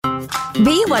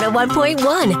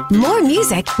B101.1, more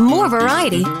music, more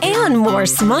variety, and more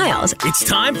smiles. It's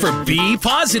time for Be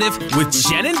Positive with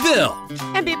Jen and Bill.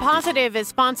 And Be Positive is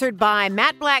sponsored by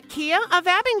Matt Black Kia of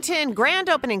Abington. Grand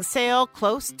opening sale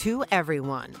close to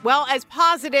everyone. Well, as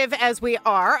positive as we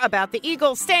are about the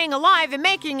Eagles staying alive and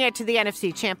making it to the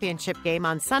NFC Championship game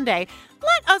on Sunday,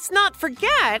 let us not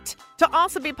forget to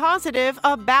also be positive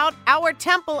about our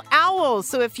Temple Owls.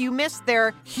 So if you missed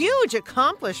their huge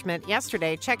accomplishment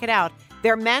yesterday, check it out.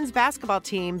 Their men's basketball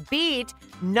team beat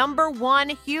number 1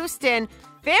 Houston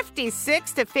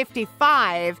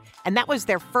 56-55, and that was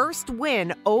their first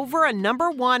win over a number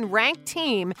 1 ranked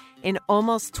team in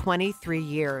almost 23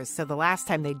 years. So the last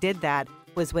time they did that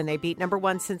was when they beat number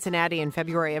 1 Cincinnati in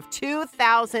February of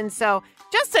 2000. So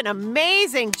just an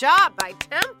amazing job by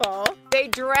Temple. They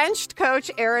drenched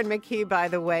Coach Aaron McKee, by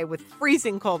the way, with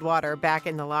freezing cold water back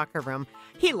in the locker room.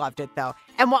 He loved it, though.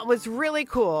 And what was really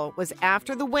cool was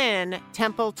after the win,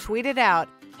 Temple tweeted out,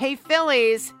 "Hey,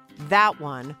 Phillies, that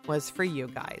one was for you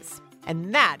guys."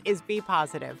 And that is Be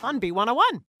Positive on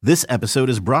B101. This episode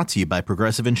is brought to you by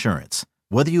Progressive Insurance.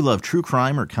 Whether you love true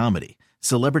crime or comedy,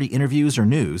 celebrity interviews or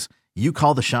news, you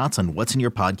call the shots on what's in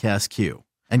your podcast queue.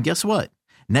 And guess what?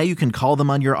 Now you can call them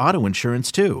on your auto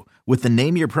insurance too with the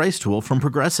Name Your Price tool from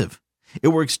Progressive. It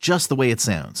works just the way it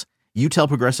sounds. You tell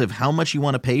Progressive how much you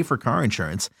want to pay for car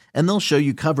insurance, and they'll show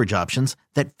you coverage options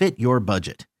that fit your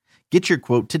budget. Get your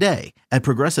quote today at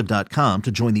Progressive.com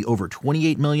to join the over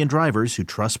 28 million drivers who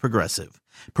trust Progressive.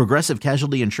 Progressive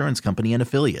Casualty Insurance Company and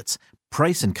Affiliates.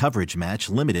 Price and coverage match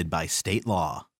limited by state law.